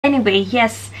Anyway,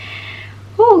 yes.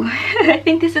 Whew, I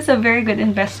think this is a very good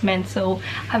investment. So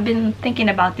I've been thinking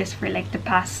about this for like the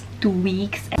past 2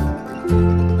 weeks.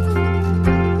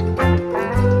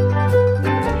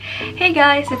 Hey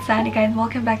guys, it's Danica and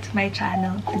welcome back to my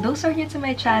channel. To those who are new to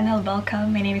my channel,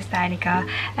 welcome. My name is Danica.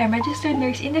 I'm a registered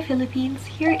nurse in the Philippines,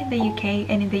 here in the UK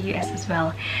and in the US as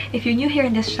well. If you're new here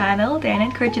in this channel, then I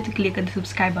encourage you to click on the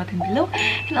subscribe button below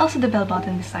and also the bell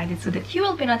button beside it so that you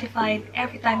will be notified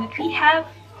every time that we have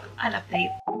an update.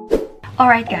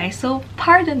 Alright guys, so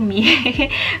pardon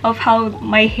me of how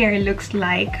my hair looks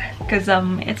like because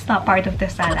it's not part of the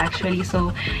style actually.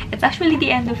 So it's actually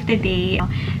the end of the day,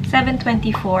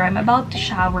 7:24. I'm about to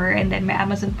shower and then my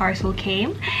Amazon parcel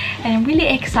came and I'm really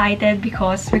excited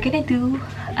because we're gonna do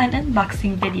an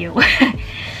unboxing video.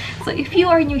 So if you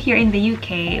are new here in the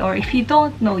UK or if you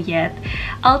don't know yet,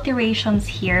 alterations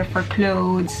here for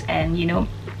clothes and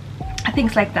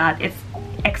things like that, it's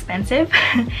expensive.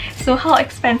 So how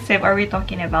expensive are we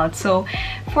talking about? So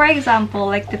for example,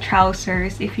 like the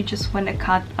trousers, if you just want to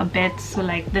cut a bit so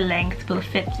like the length will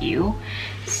fit you,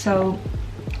 so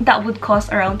that would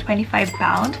cost around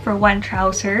 £25 for one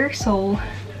trouser. So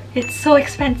it's so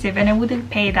expensive and I wouldn't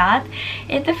pay that.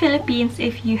 In the Philippines,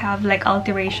 if you have like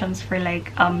alterations for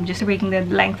like just breaking the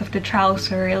length of the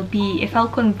trouser, it'll be, if I'll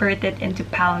convert it into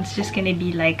pounds, just gonna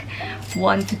be like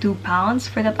 £1 to £2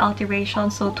 for that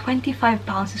alteration. So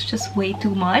 £25 is just way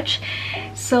too much.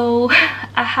 So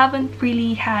I haven't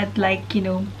really had like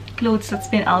clothes that's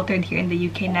been altered here in the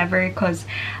UK, never, because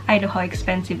I know how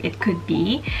expensive it could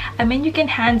be. I mean, you can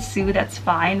hand sew, that's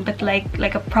fine, but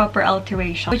like a proper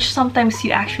alteration, which sometimes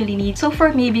you actually need. So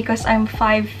for me, because I'm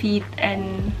 5 feet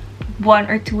and 1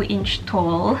 or 2 inch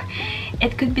tall,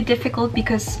 it could be difficult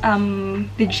because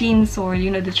the jeans or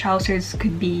the trousers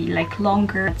could be like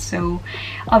longer. So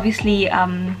obviously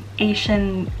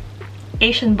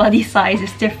Asian body size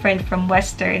is different from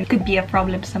Western. It could be a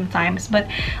problem sometimes, but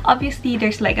obviously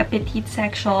there's like a petite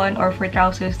section, or for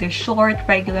trousers there's short,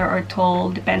 regular, or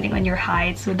tall depending on your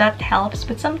height, so that helps.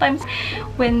 But sometimes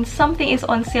when something is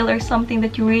on sale or something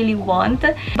that you really want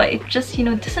but it just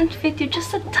doesn't fit you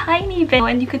just a tiny bit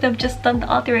and you could have just done the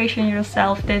alteration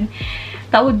yourself, then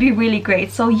that would be really great.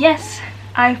 So yes,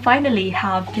 I finally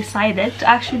have decided to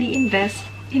actually invest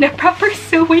in a proper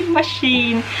sewing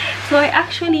machine. So I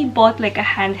actually bought like a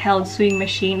handheld sewing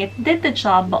machine. It did the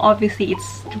job, but obviously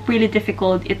it's really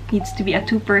difficult. It needs to be a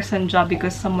 2-person job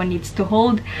because someone needs to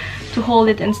hold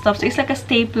it and stuff. So it's like a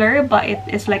stapler, but it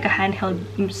is like a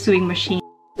handheld sewing machine.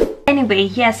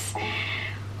 Anyway, yes.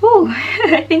 Whew,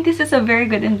 I think this is a very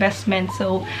good investment.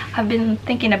 So I've been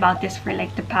thinking about this for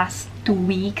like the past 2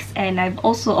 weeks and I've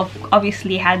also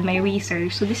obviously had my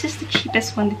research. So this is the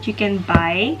cheapest one that you can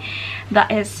buy that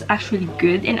is actually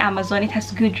good in Amazon. It has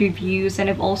good reviews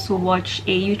and I've also watched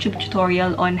a YouTube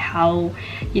tutorial on how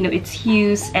it's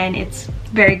used, and it's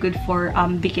very good for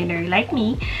beginner like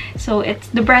me. So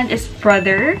the brand is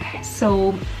Brother.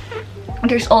 So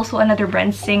there's also another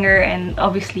brand, Singer, and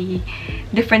obviously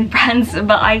different brands,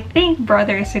 but I think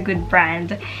Brother is a good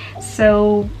brand.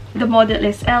 So the model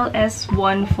is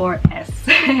LS14S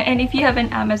and if you have an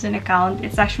Amazon account,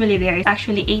 it's actually there. It's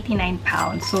actually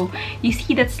 £89. So you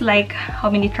see, that's like, how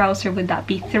many trousers would that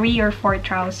be? 3 or 4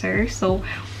 trousers. So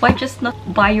why just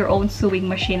not buy your own sewing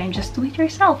machine and just do it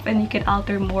yourself, and you can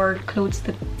alter more clothes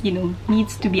that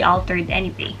needs to be altered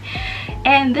anyway.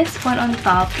 And this one on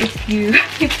top, if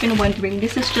you've been wondering,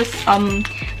 this is just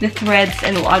the threads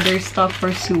and other stuff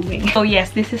for sewing. So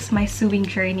yes, this is my sewing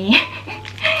journey.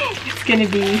 It's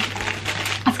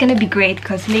gonna be great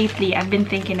because lately I've been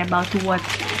thinking about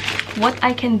what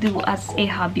I can do as a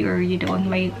hobby, or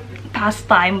my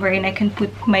pastime wherein I can put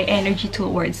my energy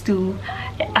towards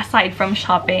aside from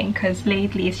shopping, because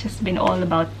lately it's just been all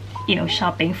about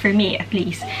shopping, for me at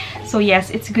least. So yes,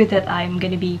 it's good that I'm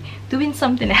gonna be doing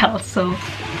something else. So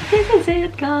this is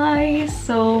it, guys.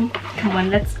 So come on,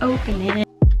 let's open it.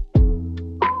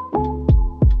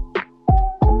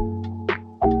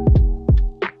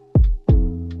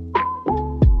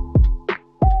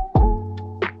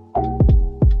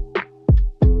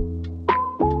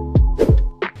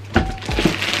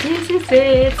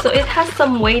 So it has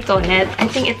some weight on it. I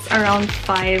think it's around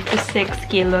 5 to 6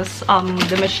 kilos,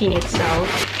 the machine itself.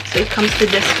 So it comes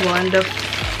with this one, the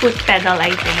foot pedal,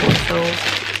 I think.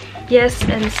 So yes,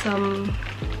 and some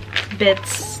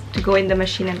bits to go in the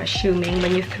machine, I'm assuming,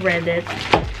 when you thread it.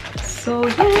 So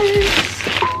yes.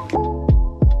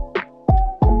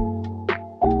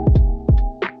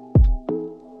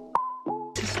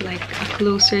 This is like a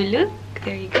closer look.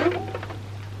 There you go.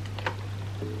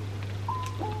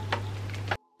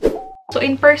 So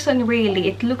in person, really,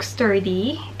 it looks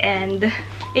sturdy and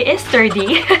it is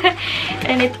sturdy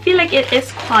and it feel like it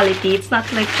is quality. It's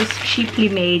not like just cheaply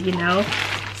made, you know.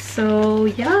 So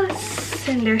yes,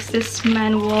 and there's this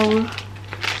manual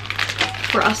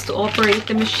for us to operate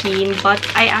the machine, but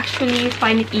I actually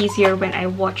find it easier when I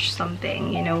watch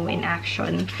something, you know, in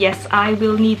action. Yes, I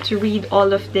will need to read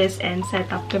all of this and set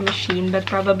up the machine, but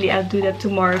probably I'll do that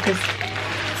tomorrow because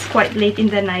it's quite late in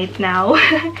the night now.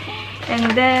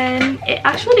 And then it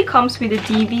actually comes with a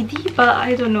DVD, but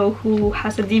I don't know who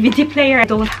has a DVD player. I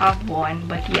don't have one,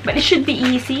 but yeah, but it should be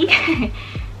easy.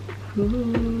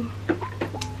 Ooh.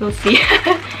 We'll see.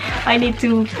 I need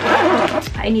to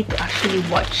actually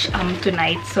watch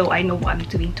tonight, so I know what I'm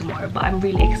doing tomorrow, but I'm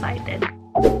really excited.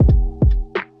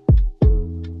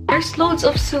 There's loads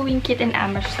of sewing kit in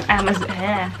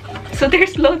Amazon. So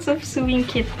there's loads of sewing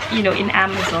kit, you know, in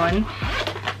Amazon.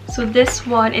 So this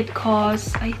one, it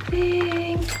costs, I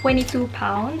think, 22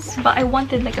 pounds, but I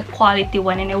wanted like a quality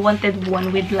one, and I wanted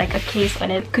one with like a case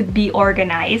on it, could be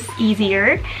organized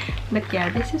easier. But yeah,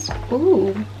 this is,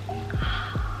 ooh,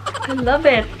 I love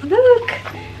it. Look,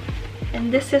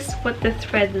 and this is what the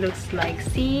thread looks like.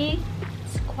 See,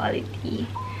 it's quality.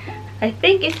 I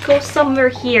think it goes somewhere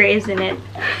here, isn't it?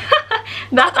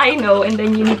 That I know, and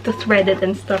then you need to thread it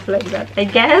and stuff like that, I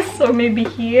guess, or maybe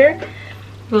here.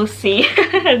 We'll see.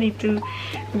 I need to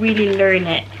really learn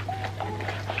it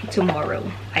tomorrow.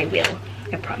 I will,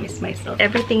 I promise myself.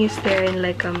 Everything is there in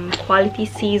like quality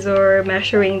scissor,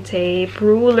 measuring tape,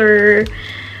 ruler,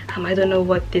 I don't know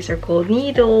what these are called,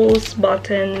 needles,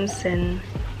 buttons, and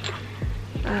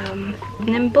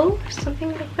nimble or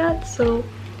something like that. So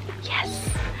yes.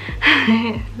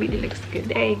 Really looks good.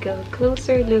 There you go,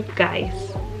 closer look,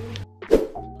 guys.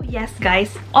 Yes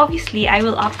guys, obviously I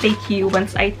will update you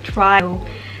once I try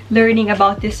learning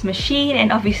about this machine,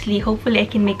 and obviously hopefully I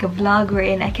can make a vlog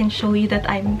wherein I can show you that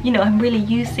I'm really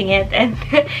using it and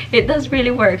it does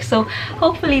really work. So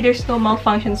hopefully there's no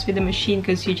malfunctions with the machine,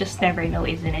 because you just never know,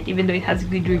 isn't it? Even though it has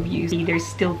good reviews, there's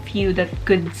still few that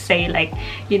could say like,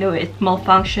 you know, it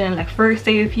malfunctioned like first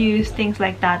day of use, things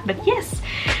like that. But yes,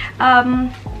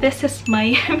 this is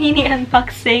my mini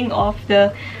unboxing of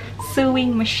the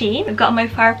sewing machine. I've got my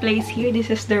fireplace here. This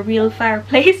is the real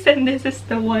fireplace, and this is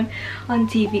the one on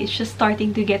TV. It's just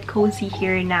starting to get cozy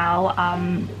here now.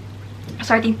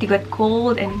 Starting to get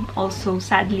cold, and also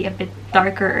sadly a bit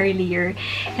darker earlier.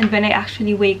 And when I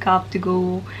actually wake up to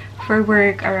go for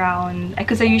work around,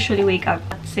 because I usually wake up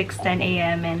at 6-10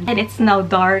 a.m. and it's now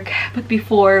dark, but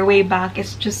before, way back,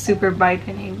 it's just super bright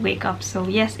when I wake up. So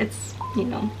yes, it's, you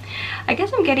know, I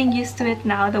guess I'm getting used to it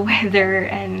now, the weather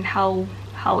and how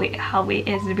it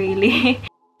is really.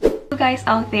 You guys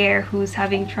out there who's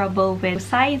having trouble with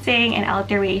sizing and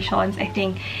alterations, I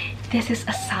think this is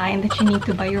a sign that you need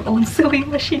to buy your own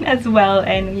sewing machine as well,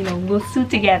 and you know, we'll sew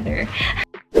together.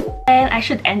 And I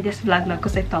should end this vlog now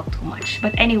because I talk too much.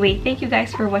 But anyway, thank you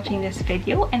guys for watching this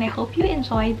video, and I hope you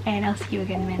enjoyed, and I'll see you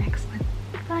again in my next one.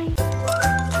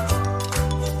 Bye.